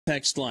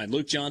Text line.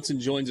 Luke Johnson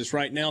joins us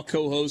right now,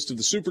 co-host of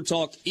the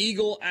SuperTalk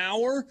Eagle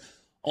Hour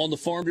on the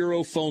Farm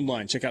Bureau phone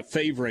line. Check out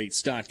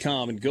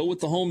favorites.com and go with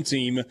the home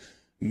team,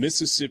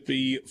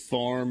 Mississippi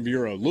Farm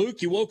Bureau.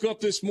 Luke, you woke up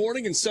this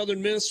morning and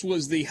Southern Miss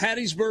was the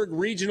Hattiesburg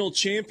Regional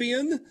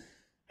Champion,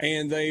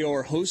 and they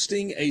are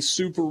hosting a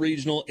Super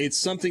Regional. It's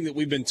something that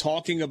we've been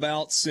talking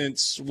about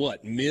since,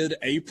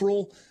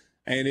 mid-April,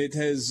 and it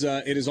has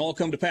all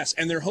come to pass.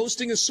 And they're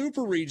hosting a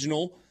Super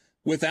Regional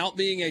without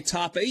being a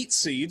top 8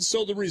 seed,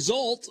 so the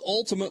result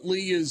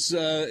ultimately is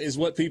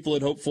what people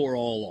had hoped for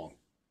all along.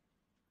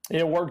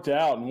 It worked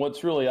out, and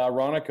what's really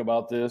ironic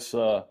about this,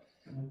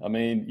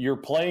 you're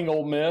playing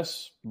Ole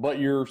Miss, but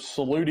you're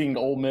saluting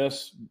Ole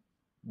Miss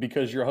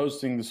because you're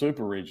hosting the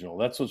Super Regional.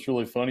 That's what's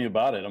really funny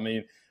about it. I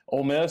mean,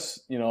 Ole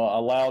Miss,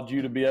 allowed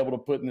you to be able to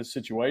put in this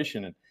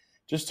situation. And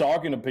just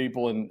talking to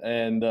people,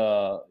 and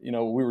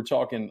we were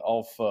talking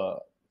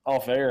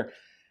off air.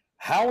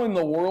 How in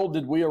the world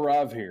did we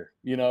arrive here?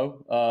 The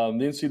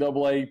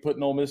NCAA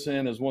putting Ole Miss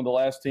in as one of the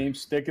last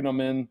teams, sticking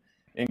them in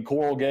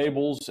Coral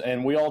Gables,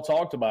 and we all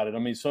talked about it. I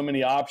mean, so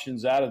many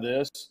options out of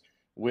this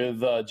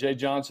with Jay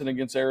Johnson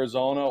against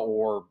Arizona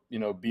or,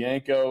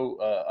 Bianco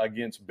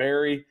against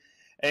Barry.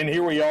 And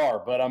here we are.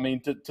 But, I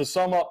mean, to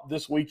sum up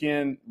this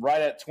weekend,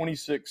 right at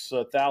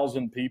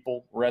 26,000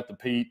 people were at the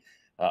Pete.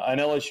 An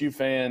LSU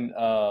fan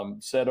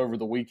said over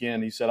the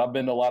weekend, he said, I've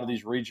been to a lot of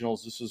these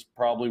regionals. This is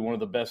probably one of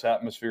the best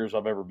atmospheres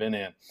I've ever been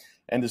in.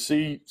 And to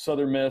see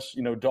Southern Miss,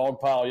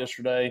 dogpile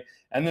yesterday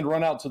and then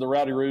run out to the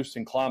Rowdy Roost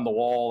and climb the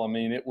wall, I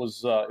mean, it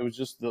was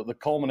just the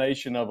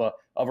culmination of a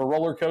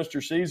roller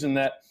coaster season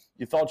that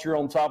you thought you're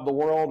on top of the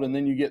world, and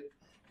then you get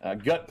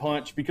gut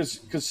punch because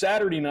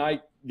Saturday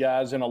night,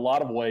 guys, in a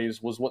lot of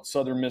ways was what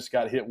Southern Miss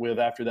got hit with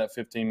after that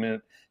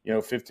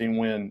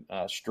 15-win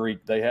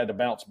streak. They had to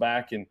bounce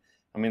back, and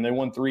they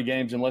won 3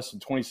 games in less than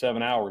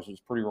 27 hours. It was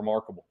pretty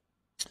remarkable.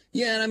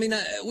 Yeah, and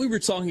we were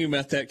talking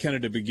about that kind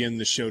of to begin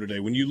the show today.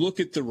 When you look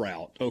at the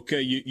route,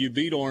 okay, you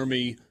beat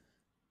Army,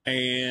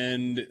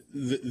 and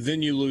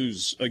then you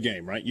lose a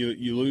game, right?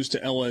 You lose to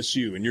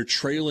LSU, and you're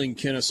trailing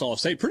Kennesaw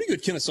State. Pretty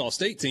good Kennesaw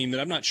State team that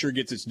I'm not sure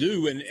gets its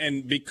due.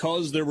 And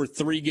because there were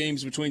 3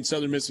 games between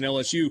Southern Miss and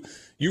LSU,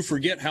 you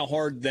forget how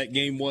hard that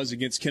game was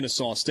against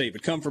Kennesaw State.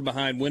 But come from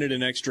behind, win it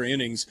in extra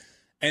innings.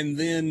 And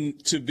then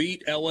to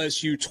beat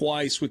LSU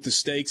twice with the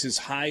stakes as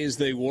high as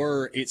they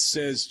were, it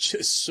says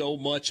just so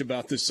much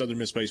about this Southern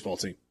Miss baseball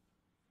team.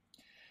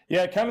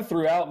 Yeah, kind of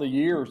throughout the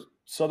year,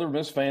 Southern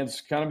Miss fans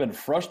kind of been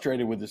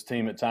frustrated with this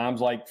team at times.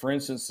 Like, for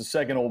instance, the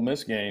second Ole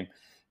Miss game,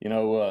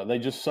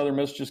 Southern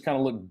Miss just kind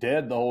of looked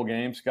dead the whole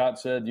game. Scott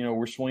said,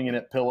 we're swinging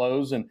at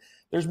pillows. And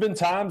there's been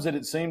times that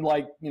it seemed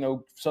like,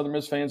 Southern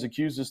Miss fans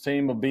accused this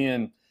team of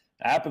being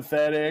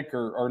apathetic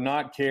or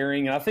not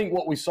caring. And I think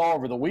what we saw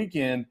over the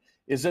weekend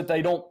is that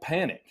they don't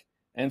panic.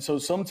 And so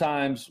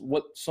sometimes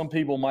what some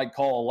people might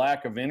call a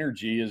lack of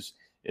energy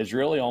is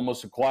really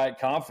almost a quiet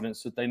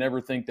confidence that they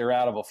never think they're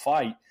out of a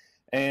fight.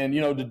 And,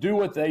 to do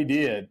what they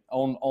did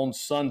on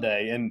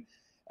Sunday, and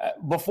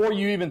before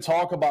you even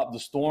talk about the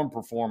Storm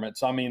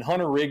performance,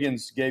 Hunter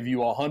Riggins gave you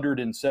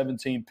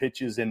 117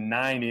 pitches in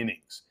 9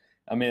 innings.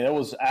 It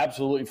was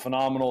absolutely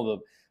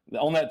phenomenal.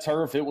 On that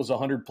turf, it was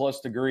 100-plus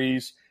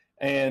degrees.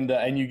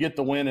 And you get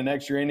the win in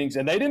extra innings.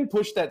 And they didn't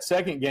push that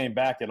second game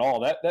back at all.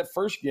 That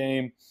first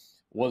game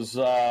was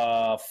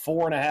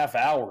 4.5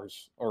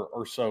 hours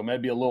or so,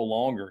 maybe a little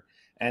longer.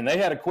 And they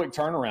had a quick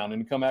turnaround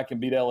and come back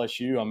and beat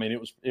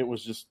LSU. It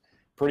was just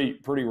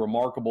pretty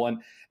remarkable.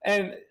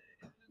 And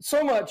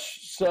so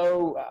much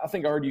so, I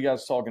think I heard you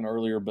guys talking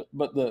earlier, but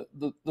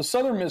the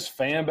Southern Miss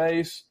fan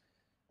base,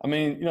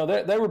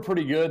 they were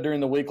pretty good during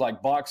the week,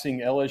 like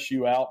boxing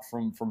LSU out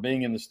from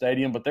being in the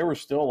stadium, but there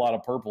was still a lot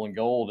of purple and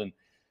gold. And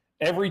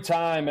every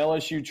time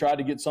LSU tried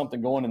to get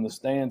something going in the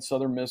stands,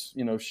 Southern Miss,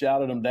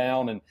 shouted them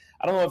down. And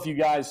I don't know if you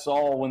guys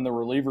saw when the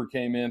reliever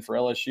came in for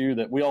LSU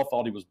that we all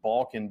thought he was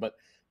balking, but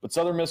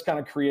Southern Miss kind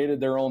of created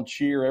their own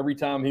cheer. Every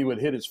time he would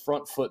hit his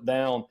front foot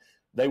down,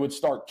 they would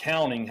start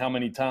counting how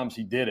many times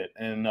he did it,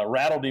 and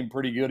rattled him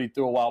pretty good. He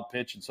threw a wild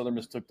pitch, and Southern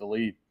Miss took the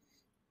lead.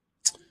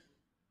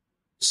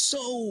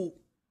 So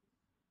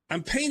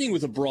I'm painting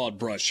with a broad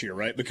brush here,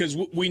 right? Because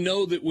we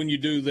know that when you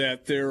do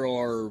that, there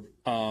are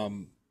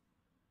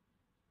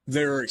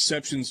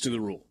exceptions to the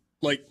rule.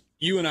 Like,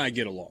 you and I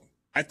get along.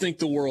 I think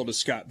the world of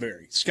Scott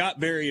Berry. Scott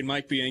Berry and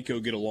Mike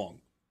Bianco get along.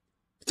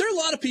 But there are a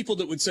lot of people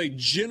that would say,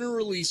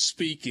 generally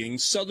speaking,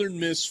 Southern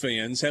Miss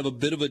fans have a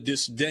bit of a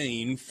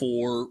disdain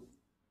for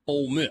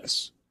Ole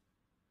Miss.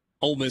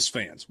 Ole Miss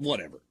fans,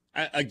 whatever.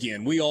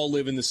 Again, we all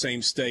live in the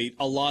same state.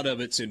 A lot of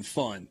it's in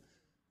fun.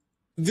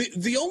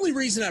 The only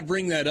reason I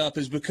bring that up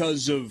is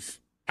because of,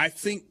 I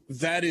think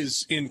that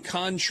is in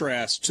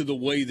contrast to the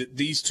way that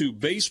these two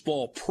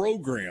baseball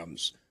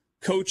programs,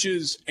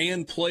 coaches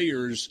and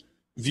players,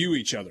 view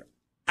each other.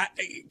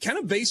 Kind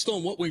of based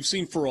on what we've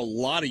seen for a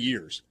lot of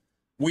years.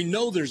 We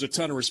know there's a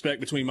ton of respect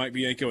between Mike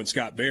Bianco and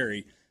Scott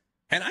Berry.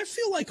 And I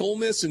feel like Ole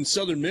Miss and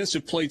Southern Miss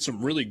have played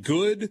some really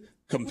good,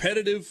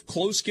 competitive,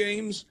 close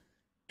games.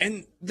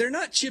 And they're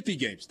not chippy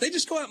games. They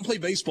just go out and play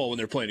baseball when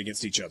they're playing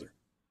against each other.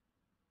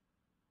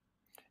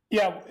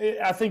 Yeah,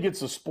 I think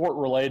it's a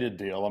sport-related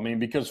deal. I mean,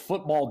 because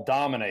football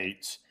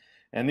dominates,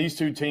 and these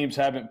two teams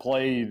haven't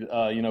played,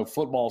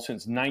 football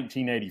since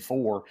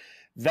 1984.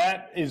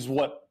 That is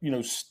what,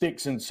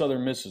 sticks in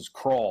Southern Miss's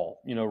craw,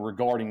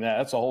 regarding that.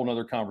 That's a whole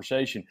other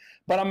conversation.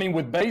 But, I mean,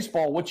 with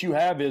baseball, what you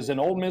have is an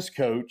Ole Miss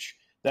coach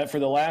that for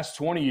the last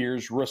 20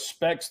 years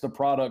respects the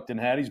product in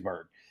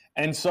Hattiesburg.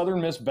 And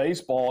Southern Miss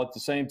baseball at the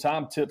same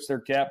time tips their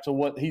cap to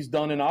what he's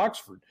done in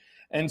Oxford.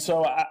 And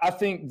so I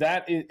think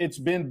that it's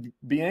been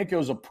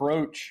Bianco's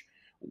approach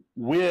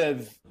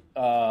with,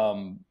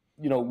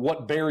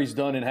 what Barry's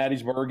done in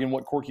Hattiesburg and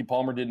what Corky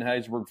Palmer did in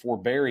Hattiesburg for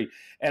Barry.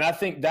 And I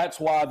think that's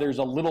why there's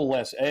a little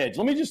less edge.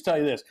 Let me just tell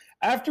you this.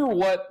 After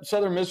what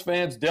Southern Miss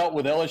fans dealt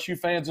with LSU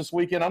fans this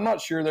weekend, I'm not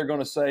sure they're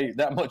going to say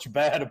that much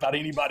bad about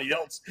anybody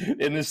else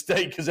in this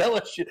state because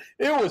LSU,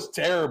 it was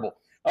terrible.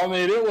 I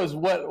mean, it was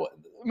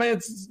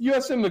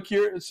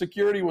USM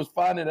security was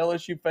finding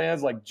LSU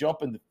fans like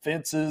jumping the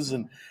fences.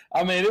 And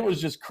I mean, it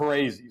was just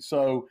crazy.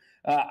 So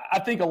I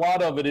think a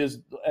lot of it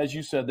is, as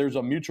you said, there's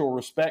a mutual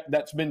respect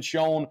that's been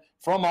shown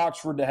from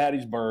Oxford to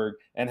Hattiesburg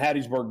and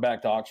Hattiesburg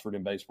back to Oxford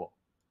in baseball.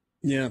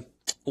 Yeah.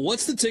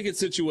 What's the ticket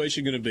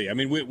situation going to be? I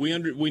mean,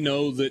 we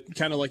know that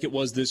kind of like it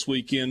was this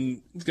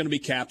weekend, it's going to be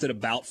capped at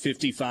about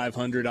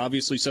 5,500.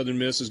 Obviously, Southern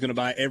Miss is going to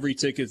buy every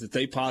ticket that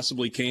they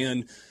possibly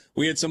can.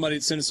 We had somebody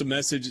that sent us a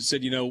message that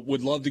said,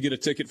 would love to get a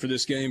ticket for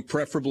this game,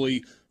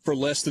 preferably for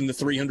less than the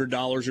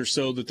 $300 or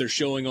so that they're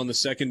showing on the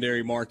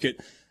secondary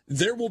market.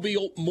 There will be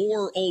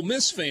more Ole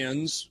Miss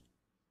fans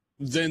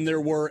than there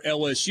were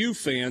LSU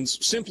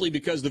fans simply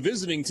because the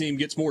visiting team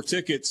gets more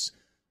tickets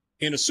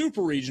in a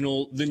super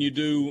regional than you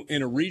do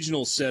in a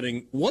regional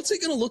setting. What's it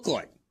going to look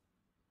like?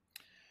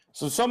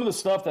 So some of the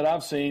stuff that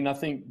I've seen, I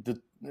think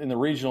in the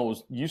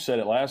regional, you said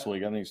it last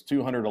week, I think it's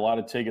 200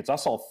 allotted tickets. I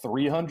saw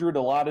 300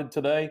 allotted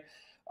today.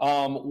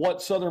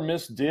 What Southern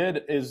Miss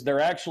did is they're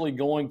actually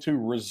going to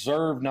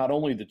reserve not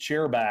only the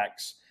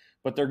chairbacks,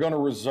 but they're going to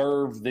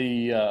reserve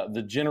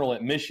the general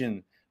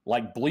admission,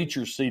 like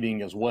bleacher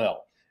seating as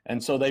well.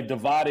 And so they've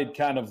divided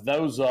kind of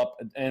those up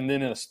and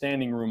then in a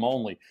standing room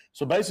only.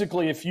 So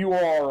basically, if you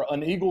are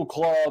an Eagle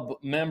Club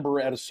member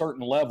at a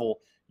certain level,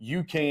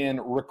 you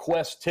can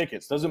request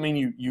tickets. Doesn't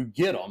mean you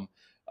get them.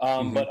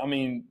 But, I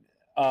mean,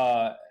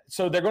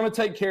 so they're going to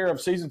take care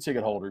of season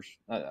ticket holders.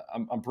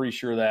 I'm pretty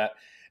sure of that.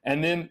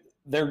 And then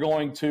they're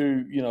going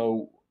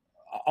to,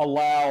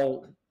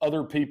 allow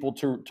other people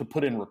to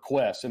put in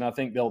requests, and I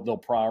think they'll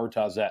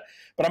prioritize that.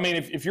 But, I mean,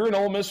 if you're an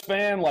Ole Miss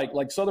fan, like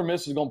Southern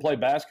Miss is going to play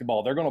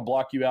basketball, they're going to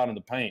block you out in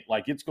the paint.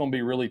 Like, it's going to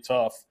be really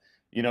tough,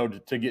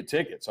 to get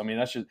tickets. I mean,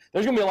 there's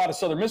going to be a lot of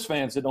Southern Miss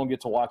fans that don't get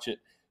to watch it,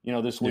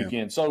 this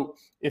weekend. Yeah. So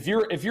if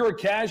you're a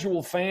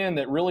casual fan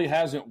that really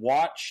hasn't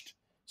watched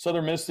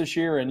Southern Miss this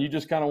year and you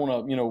just kind of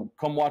want to,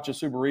 come watch a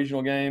super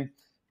regional game,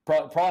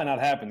 probably not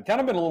happening.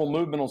 Kind of been a little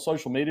movement on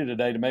social media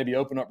today to maybe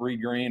open up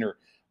Reed Green or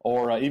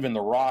even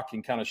The Rock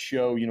and kind of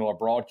show, a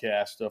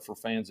broadcast for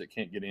fans that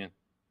can't get in.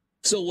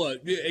 So what?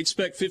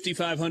 Expect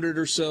 5,500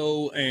 or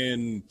so,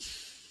 and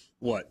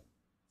what?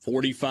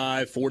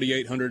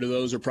 4,800 of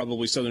those are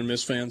probably Southern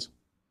Miss fans?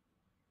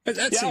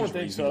 That seems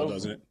reasonable,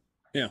 doesn't it?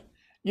 Yeah.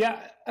 Yeah,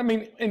 I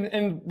mean,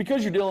 and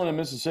because you're dealing in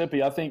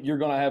Mississippi, I think you're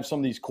going to have some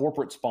of these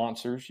corporate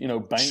sponsors,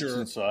 banks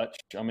and such.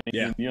 I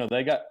mean,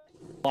 they got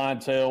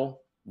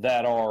clientele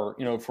that are,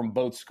 from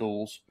both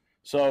schools.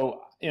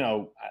 So,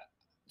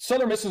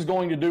 Southern Miss is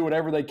going to do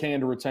whatever they can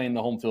to retain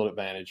the home field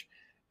advantage.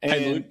 And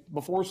hey, Luke,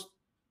 before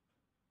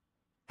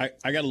I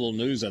got a little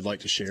news I'd like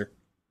to share.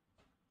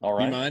 All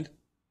right. You mind?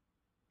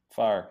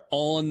 Fire.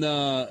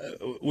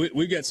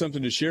 We've got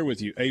something to share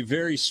with you. A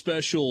very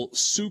special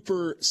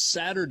Super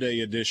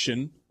Saturday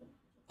edition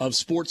of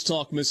Sports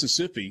Talk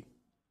Mississippi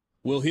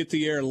will hit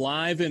the air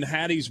live in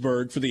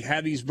Hattiesburg for the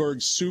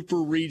Hattiesburg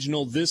Super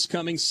Regional this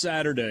coming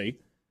Saturday,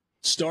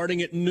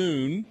 starting at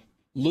noon.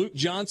 Luke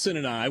Johnson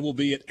and I will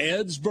be at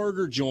Ed's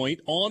Burger Joint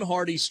on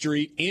Hardy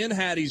Street in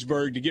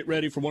Hattiesburg to get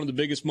ready for one of the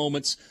biggest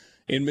moments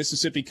in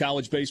Mississippi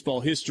college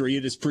baseball history.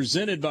 It is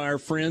presented by our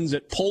friends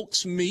at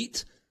Polk's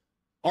Meat.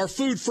 Our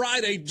Food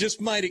Friday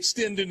just might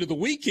extend into the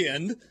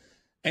weekend,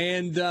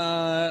 and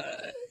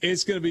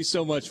it's going to be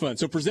so much fun.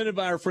 So presented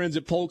by our friends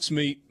at Polk's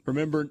Meat.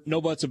 Remember, no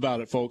buts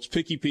about it, folks.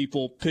 Picky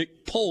people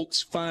pick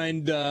Polk's.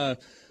 Find a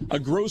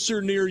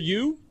grocer near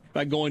you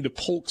by going to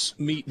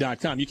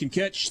polksmeat.com. You can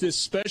catch this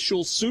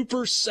special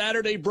Super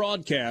Saturday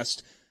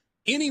broadcast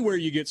anywhere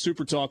you get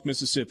Super Talk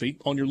Mississippi,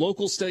 on your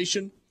local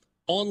station,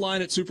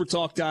 online at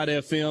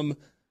supertalk.fm,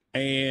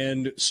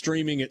 and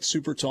streaming at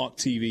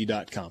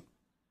supertalktv.com.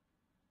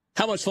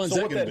 How much fun is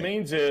that going to be? So what that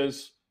means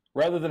is,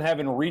 rather than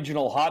having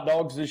regional hot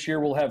dogs this year,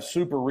 we'll have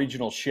super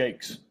regional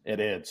shakes at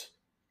Ed's.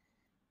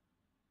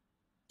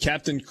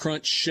 Captain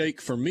Crunch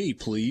shake for me,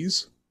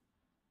 please.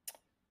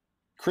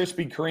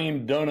 Krispy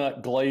Kreme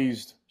donut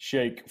glazed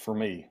shake for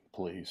me,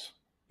 please.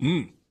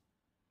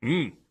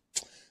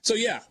 So,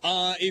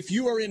 if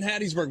you are in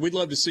Hattiesburg, we'd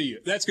love to see you.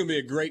 That's going to be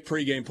a great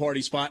pregame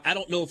party spot. I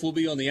don't know if we'll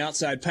be on the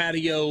outside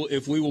patio,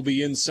 if we will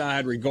be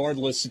inside.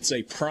 Regardless, it's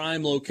a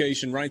prime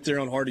location right there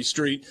on Hardy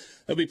Street.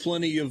 There'll be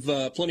plenty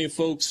of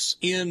folks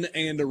in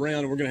and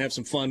around, and we're going to have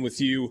some fun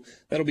with you.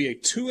 That'll be a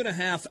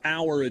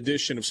 2.5-hour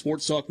edition of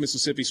Sports Talk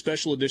Mississippi,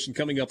 special edition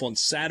coming up on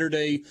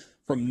Saturday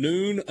from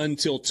noon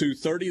until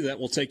 2:30. That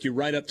will take you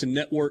right up to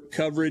network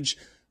coverage.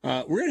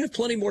 We're going to have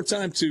plenty more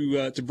time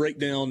to break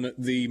down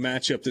the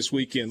matchup this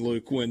weekend,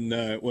 Luke, when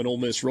Ole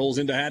Miss rolls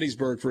into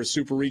Hattiesburg for a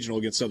super regional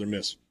against Southern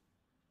Miss.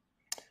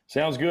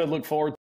 Sounds good. Look forward